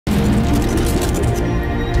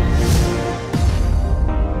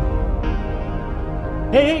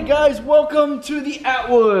Hey guys, welcome to the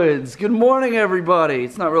Atwoods. Good morning, everybody.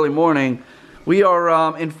 It's not really morning. We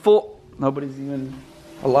are in full. Nobody's even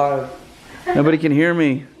alive. Nobody can hear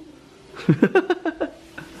me.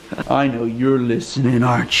 I know you're listening,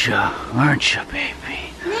 aren't you? Aren't you, baby?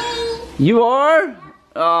 You are?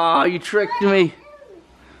 Oh, you tricked me.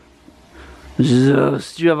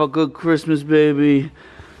 Did you have a good Christmas, baby?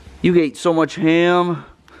 You ate so much ham.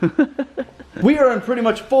 We are in pretty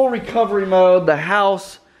much full recovery mode. The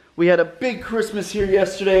house, we had a big Christmas here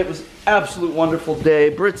yesterday. It was an absolute wonderful day.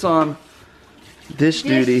 Britt's on dish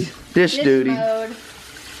duty. Dish duty. Mode.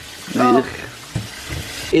 Oh.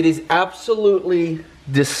 It is absolutely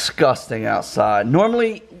disgusting outside.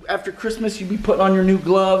 Normally, after Christmas, you'd be putting on your new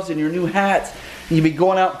gloves and your new hats, and you'd be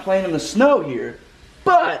going out and playing in the snow here.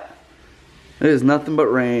 But it is nothing but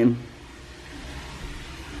rain.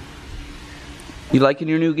 You liking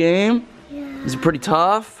your new game? Yeah. Is it pretty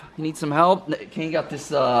tough? You need some help? Kane got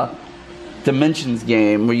this Dimensions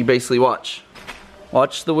game where you basically watch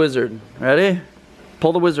the wizard. Ready?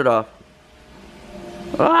 Pull the wizard off.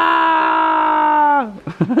 Ah!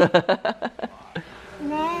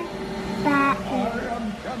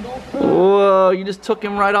 Whoa, you just took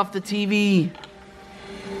him right off the TV.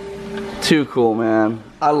 Too cool, man.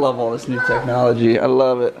 I love all this new technology. I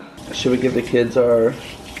love it. Should we give the kids our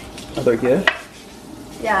other gift?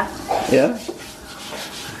 Yeah. Yeah?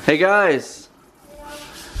 Hey guys,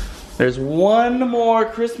 there's one more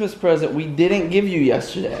Christmas present we didn't give you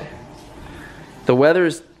yesterday. The weather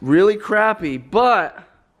is really crappy, but,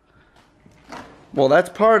 well, that's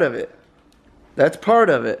part of it. That's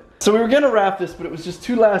part of it. So we were gonna wrap this, but it was just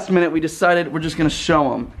too last minute. We decided we're just gonna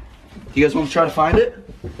show them. You guys want to try to find it?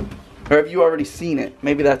 Or have you already seen it?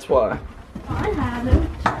 Maybe that's why. I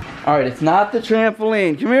haven't. All right, it's not the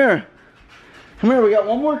trampoline. Come here. Come here, we got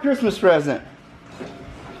one more Christmas present.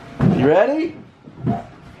 You ready?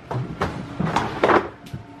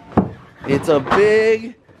 It's a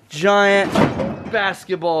big, giant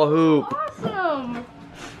basketball hoop. Awesome.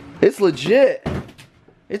 It's legit.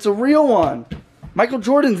 It's a real one. Michael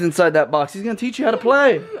Jordan's inside that box. He's gonna teach you how to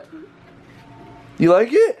play. You like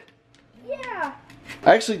it? Yeah.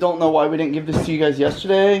 I actually don't know why we didn't give this to you guys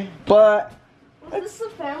yesterday, but Was this the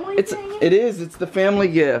family thing? It is. It's the family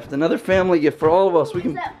gift. Another family gift for all of us. We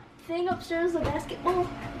can. Is that thing upstairs the basketball?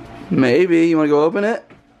 Maybe you want to go open it.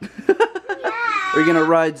 Yeah. Or you gonna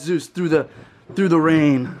ride Zeus through the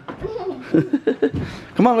rain?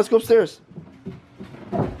 Come on, let's go upstairs.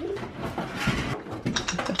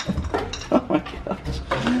 Oh my gosh!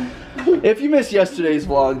 If you missed yesterday's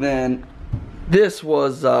vlog, then this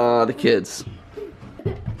was the kids.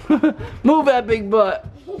 Move that big butt.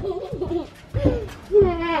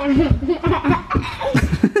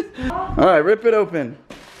 Alright, rip it open.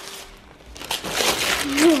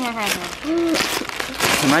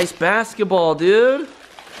 A nice basketball, dude. You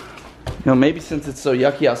know, maybe since it's so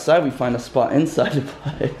yucky outside, we find a spot inside to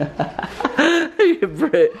play. Look at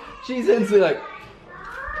Britt. She's instantly like,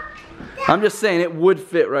 I'm just saying it would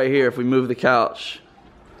fit right here if we move the couch.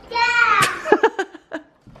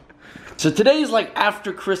 So today's like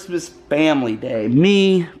after Christmas family day.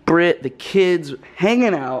 Me, Britt, the kids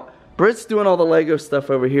hanging out. Britt's doing all the Lego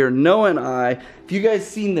stuff over here. Noah and I. If you guys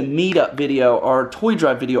seen the meetup video or toy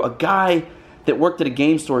drive video, a guy that worked at a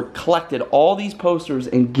game store collected all these posters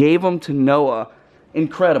and gave them to Noah.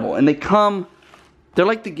 Incredible. And they're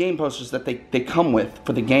like the game posters that they come with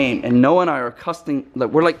for the game. And Noah and I are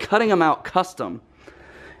we're like cutting them out custom.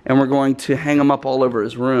 And we're going to hang them up all over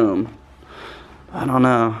his room. I don't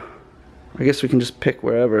know. I guess we can just pick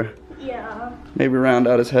wherever. Yeah. Maybe round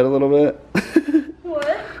out his head a little bit.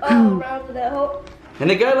 What? Oh, round it out. And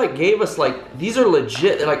the guy like gave us like, these are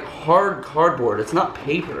legit, they're like hard cardboard. It's not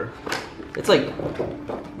paper. It's like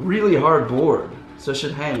really hard board. So it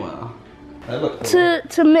should hang well. That look cool.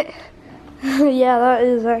 Yeah, that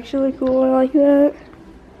is actually cool. I like that.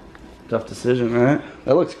 Tough decision, right?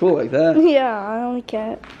 That looks cool like that. Yeah, I like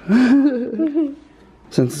it.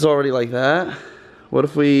 Since it's already like that, what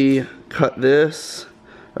if we cut this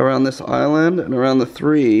around this island and around the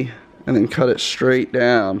 3 and then cut it straight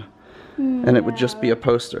down and it would just be a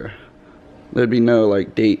poster. There'd be no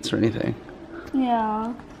like dates or anything.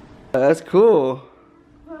 Yeah. That's cool.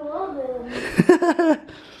 I love it.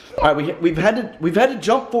 All right, we've had to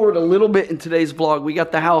jump forward a little bit in today's vlog. We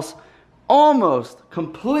got the house almost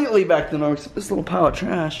completely back to normal except this little pile of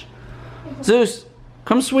trash. Zeus,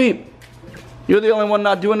 come sweep. You're the only one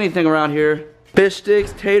not doing anything around here. Fish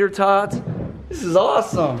sticks, tater tots. This is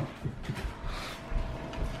awesome.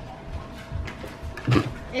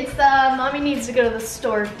 It's mommy needs to go to the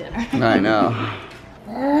store for dinner. I know.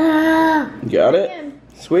 You got it?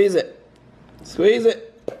 Squeeze it. Squeeze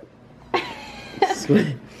it.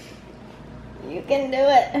 Squeeze. You can do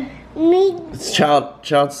it. Me. It's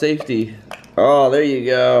child safety. Oh, there you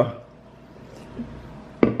go.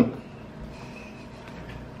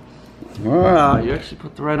 Wow, you actually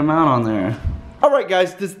put the right amount on there. Alright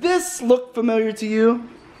guys, does this look familiar to you?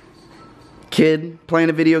 Kid playing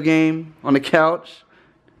a video game on the couch?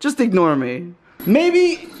 Just ignore me.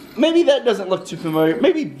 Maybe that doesn't look too familiar.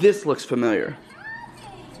 Maybe this looks familiar.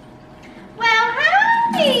 Well,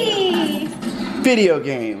 howdy! Video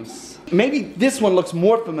games. Maybe this one looks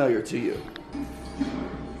more familiar to you.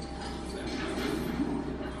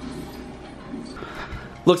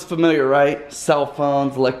 Looks familiar, right? Cell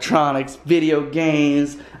phones, electronics, video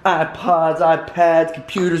games, iPods, iPads,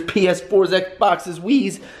 computers, PS4s, Xboxes,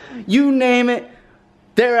 Wii's, you name it,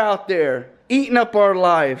 they're out there, eating up our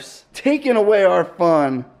lives, taking away our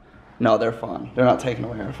fun. No, they're fun. They're not taking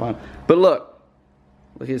away our fun. But look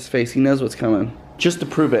at his face, he knows what's coming. Just to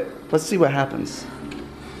prove it, let's see what happens.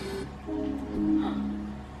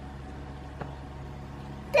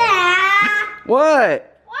 Dad!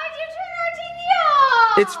 What? Why'd you turn our TV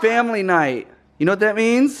off? It's family night. You know what that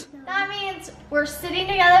means? That means we're sitting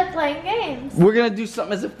together playing games. We're gonna do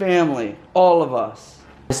something as a family, all of us.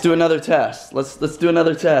 Let's do another test. Let's do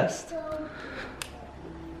another test.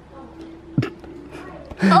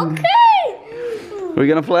 Okay. We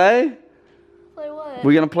gonna play? Play what?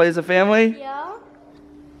 We gonna play as a family? Yeah.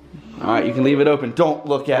 All right, you can leave it open. Don't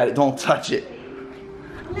look at it. Don't touch it.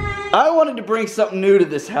 I wanted to bring something new to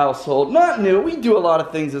this household. Not new. We do a lot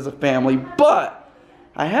of things as a family, but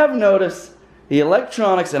I have noticed the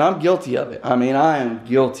electronics, and I'm guilty of it. I mean, I am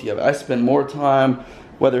guilty of it. I spend more time,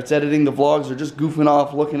 whether it's editing the vlogs or just goofing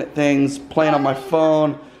off, looking at things, playing on my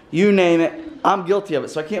phone, you name it. I'm guilty of it,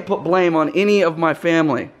 so I can't put blame on any of my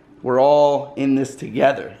family. We're all in this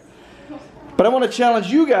together. But I want to challenge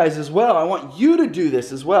you guys as well. I want you to do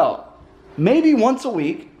this as well. Maybe once a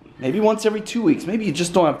week, maybe once every 2 weeks. Maybe you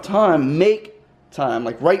just don't have time. Make time.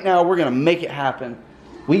 Like right now, we're going to make it happen.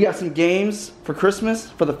 We got some games for Christmas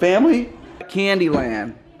for the family.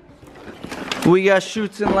 Candyland. We got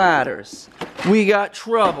Chutes and Ladders. We got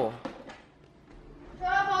Trouble.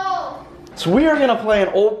 Trouble. So we are going to play an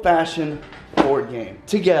old-fashioned board game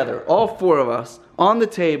together, all four of us on the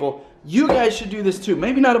table. You guys should do this too.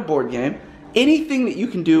 Maybe not a board game. Anything that you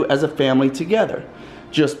can do as a family together.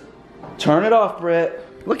 Just turn it off, Britt.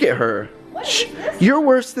 Look at her. What is this? You're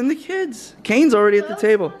worse than the kids. Kane's already at the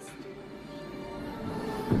table.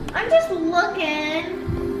 I'm just looking.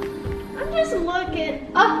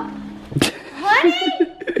 Oh,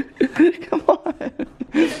 honey. Come on.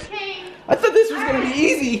 Okay. I thought this was going to be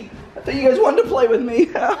easy. I thought you guys wanted to play with me.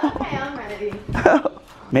 Okay, I'm ready.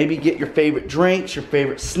 Maybe get your favorite drinks, your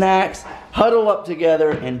favorite snacks, huddle up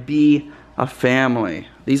together and be a family.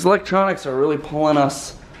 These electronics are really pulling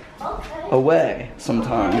us away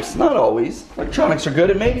sometimes. Not always. Electronics are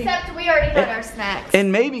good, and maybe Except we already had our snacks.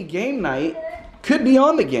 and maybe game night could be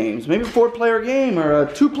on the games. Maybe a 4-player game or a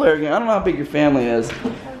 2-player game. I don't know how big your family is.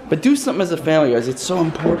 But do something as a family, guys. It's so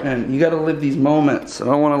important. You got to live these moments. I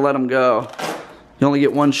don't want to let them go. You only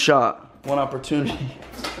get one shot, one opportunity.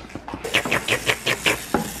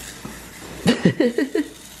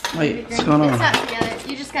 Wait, what's going It's on? not together.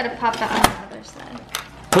 You just gotta pop that on the other side.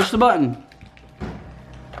 Push the button.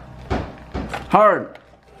 Hard.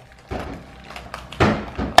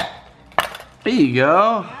 There you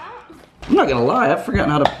go. I'm not gonna lie, I've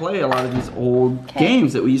forgotten how to play a lot of these old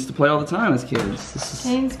games that we used to play all the time as kids.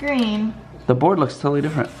 Kane's green. The board looks totally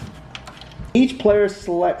different. Each player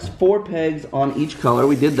selects 4 pegs on each color.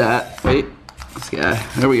 We did that. Wait, this guy.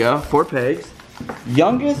 There we go, 4 pegs.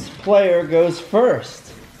 Youngest player goes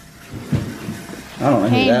first. I don't know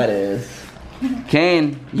Kane. who that is.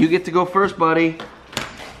 Kane, you get to go first, buddy.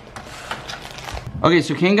 Okay,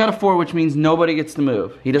 so Kane got a 4, which means nobody gets to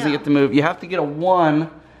move. He doesn't get to move. You have to get a 1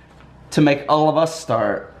 to make all of us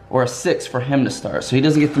start, or a 6 for him to start. So he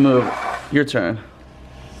doesn't get to move. Your turn.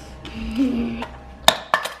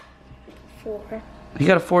 4. He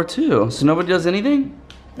got a 4 too, so nobody does anything?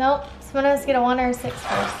 Nope. So one of us get a 1 or a 6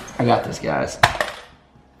 first. I got this, guys.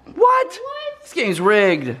 What? This game's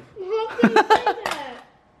rigged.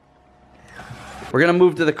 We're gonna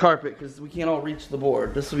move to the carpet because we can't all reach the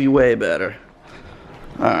board. This will be way better.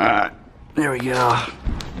 Alright, there we go.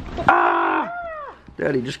 Ah!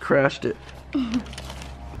 Daddy just crashed it.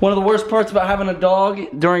 One of the worst parts about having a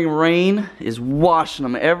dog during rain is washing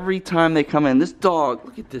them every time they come in. This dog,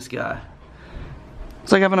 look at this guy.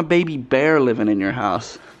 It's like having a baby bear living in your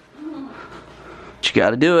house. But you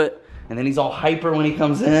gotta do it. And then he's all hyper when he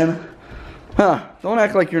comes in. Huh, don't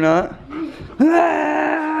act like you're not.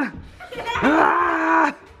 Ah!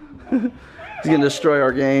 Ah! He's gonna destroy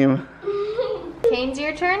our game. Kane's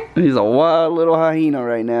your turn. He's a wild little hyena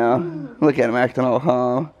right now. Look at him acting all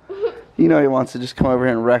calm. You know he wants to just come over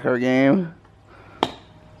here and wreck our game.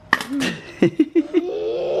 A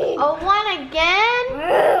 1 again?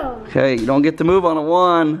 Okay, you don't get to move on a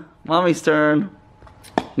 1. Mommy's turn.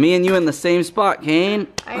 Me and you in the same spot, Kane.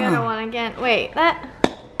 I got a 1 again. Wait, that.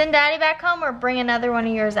 Send Daddy back home or bring another one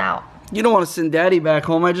of yours out? You don't want to send Daddy back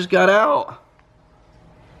home. I just got out.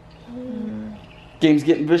 Game's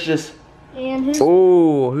getting vicious. And who's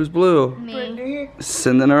Oh, who's blue? Me.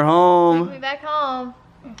 Sending her home. Bring me back home.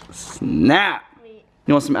 Snap. Wait.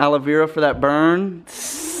 You want some aloe vera for that burn? Hey,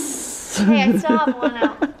 I still have 1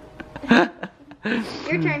 out.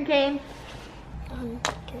 Your turn, Kane.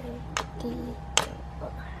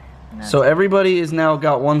 So everybody has now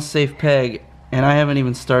got 1 safe peg, and I haven't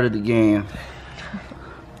even started the game.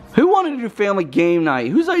 Who wanted to do family game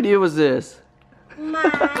night? Whose idea was this?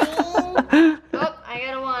 Mine. Oh, I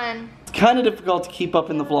got a 1. It's kind of difficult to keep up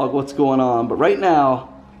in the vlog what's going on, but right now,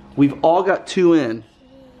 we've all got 2 in.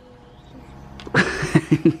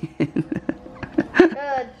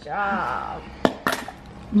 Good job.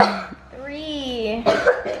 3.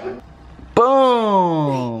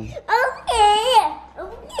 Boom!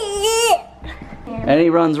 And he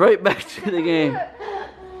runs right back to the game.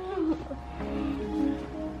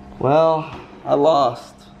 Well, I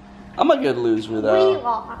lost. I'm a good loser though. We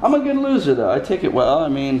lost. I'm a good loser though. I take it well. I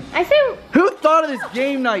mean, I say who thought of this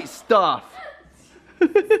game night stuff?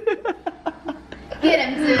 get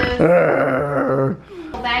him, Zeus.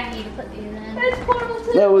 Baggie to put these in. It's portable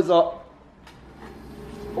too. That was all.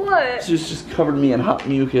 What? Just covered me in hot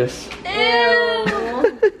mucus. Ew.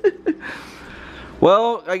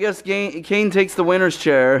 Well, I guess Kane takes the winner's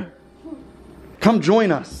chair. Come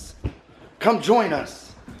join us. Come join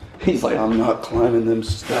us. He's like, I'm not climbing them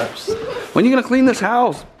steps. When are you gonna clean this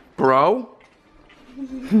house, bro?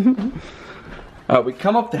 We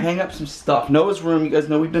come up to hang up some stuff. Noah's room, you guys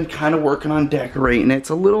know we've been kind of working on decorating.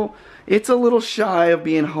 It's a little shy of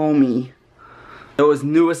being homey. Noah's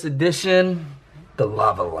newest addition, the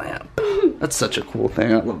lava lamp. That's such a cool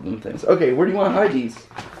thing. I love them things. Okay, where do you want to hide these?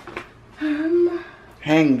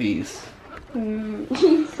 Hang these.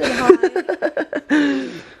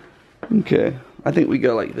 Okay, I think we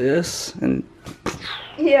go like this and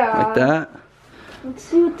yeah. like that. Let's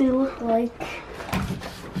see what they look like.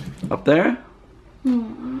 Up there?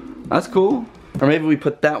 That's cool. Or maybe we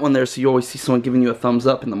put that one there so you always see someone giving you a thumbs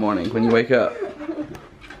up in the morning when you wake up.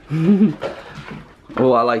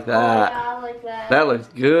 Oh, I like that. Oh, yeah, I like that. That looks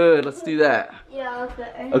good. Let's do that. Yeah, I like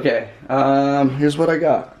that. Okay, here's what I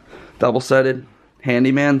got. Double-sided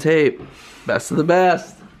handyman tape. Best of the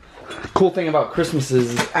best. Cool thing about Christmas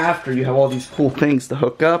is after you have all these cool things to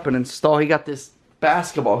hook up and install, you got this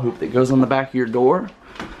basketball hoop that goes on the back of your door.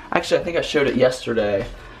 Actually, I think I showed it yesterday,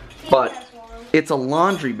 but it's a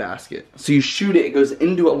laundry basket. So you shoot it, it goes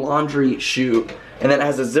into a laundry chute, and then it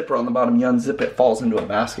has a zipper on the bottom. You unzip it, it falls into a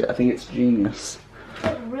basket. I think it's genius.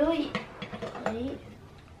 Really late.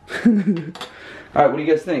 Alright, what do you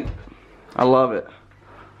guys think? I love it.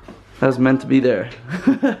 That was meant to be there.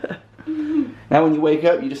 Now when you wake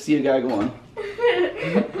up, you just see a guy going.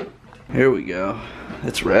 Here we go.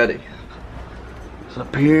 It's ready. It's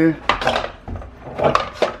up here.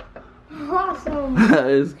 Awesome. That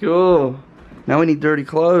is cool. Now we need dirty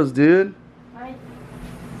clothes, dude. I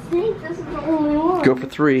think this is the only one. Go for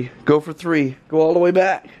 3. Go for 3. Go all the way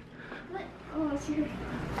back. Oh, it's here.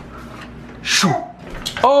 Shoo.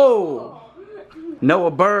 Oh!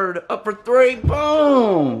 Noah Bird up for 3.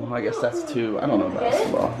 Boom! I guess that's 2. I don't know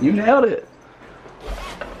basketball. You nailed it.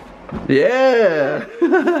 Yeah!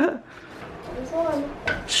 This one.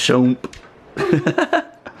 Shomp.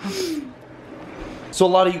 So a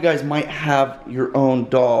lot of you guys might have your own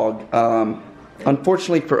dog.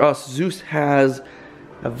 Unfortunately for us, Zeus has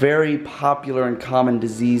a very popular and common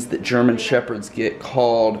disease that German Shepherds get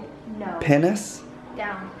called penis.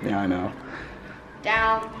 Down. Yeah, I know.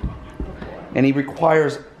 Down. And he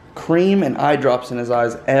requires cream and eye drops in his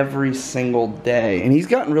eyes every single day. And he's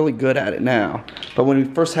gotten really good at it now. But when we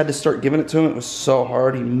first had to start giving it to him, it was so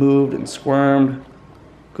hard. He moved and squirmed.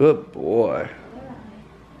 Good boy.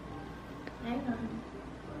 Hang on.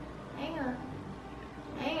 Hang on.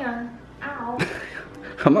 Hang on. Ow.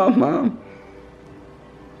 Come on, Mom.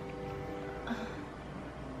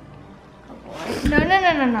 No.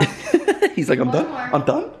 He's like, I'm One done. more. I'm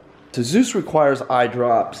done. So Zeus requires eye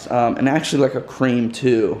drops and actually like a cream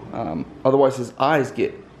too. Otherwise his eyes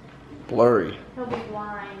get blurry. He'll be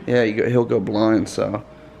blind. Yeah, he'll go blind. So.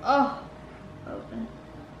 Oh. Open.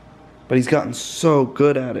 But he's gotten so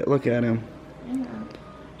good at it. Look at him. Hang on.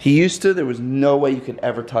 He used to, there was no way you could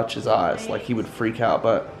ever touch his eyes. Like, he would freak out,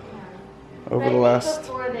 but over the last...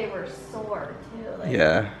 Before they were sore, too. Like,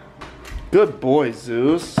 yeah. Good boy,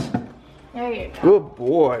 Zeus. there you go. Good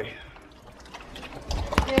boy.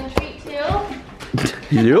 You want a treat, too?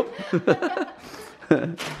 Yep.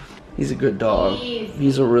 He's a good dog. Easy.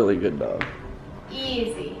 He's a really good dog.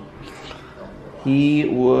 Easy. He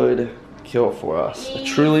would kill for us. I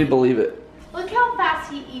truly believe it. Look how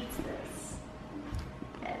fast he eats this.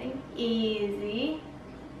 Ready? Easy.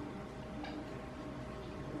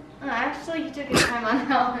 Oh, actually, he took his time on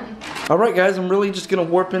that one. Alright guys, I'm really just gonna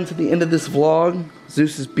warp into the end of this vlog.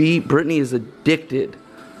 Zeus is beat. Brittney is addicted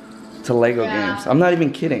to Lego games. I'm not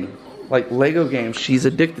even kidding. Like, Lego games, she's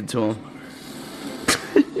addicted to them.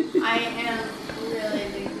 I am really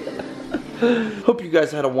addicted. Hope you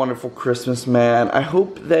guys had a wonderful Christmas, man. I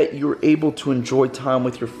hope that you were able to enjoy time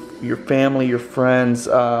with your family, your friends.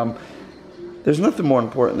 There's nothing more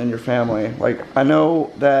important than your family. Like, I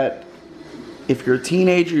know that if you're a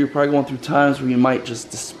teenager, you're probably going through times where you might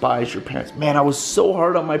just despise your parents. Man, I was so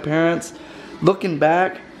hard on my parents. Looking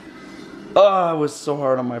back, oh, I was so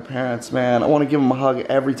hard on my parents, man. I want to give them a hug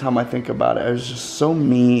every time I think about it. I was just so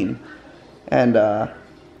mean. And I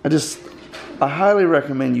highly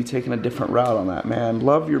recommend you taking a different route on that, man.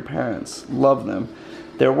 Love your parents. Love them.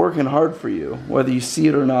 They're working hard for you. Whether you see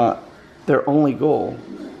it or not, their only goal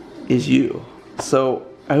is you. So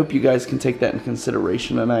I hope you guys can take that in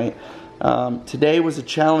consideration tonight. Today was a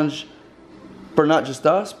challenge for not just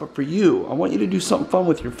us, but for you. I want you to do something fun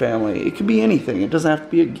with your family. It could be anything. It doesn't have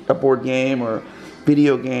to be a board game or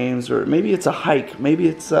video games, or maybe it's a hike. Maybe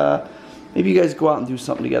it's maybe you guys go out and do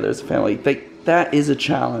something together as a family. That is a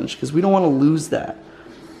challenge, because we don't want to lose that.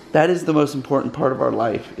 That is the most important part of our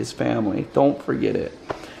life, is family. Don't forget it.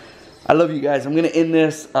 I love you guys. I'm going to end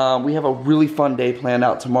this. We have a really fun day planned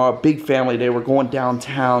out tomorrow. Big family day. We're going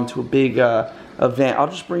downtown to a big event. I'll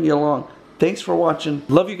just bring you along. Thanks for watching.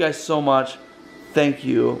 Love you guys so much. Thank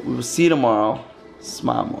you. We will see you tomorrow.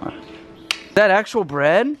 Smile more. Is that actual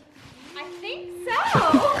bread? I think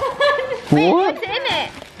so. Wait, What? what's in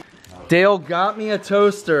it? Dale got me a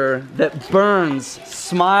toaster that burns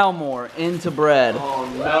Smile More into bread.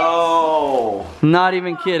 Oh Not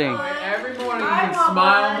even kidding. no! Every morning you can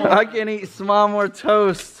smile more. I can eat Smile More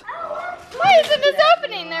toast. Wait, it's in this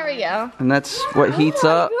opening. There we go. And that's what heats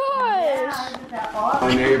up. Gosh.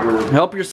 My neighbor. Help yourself.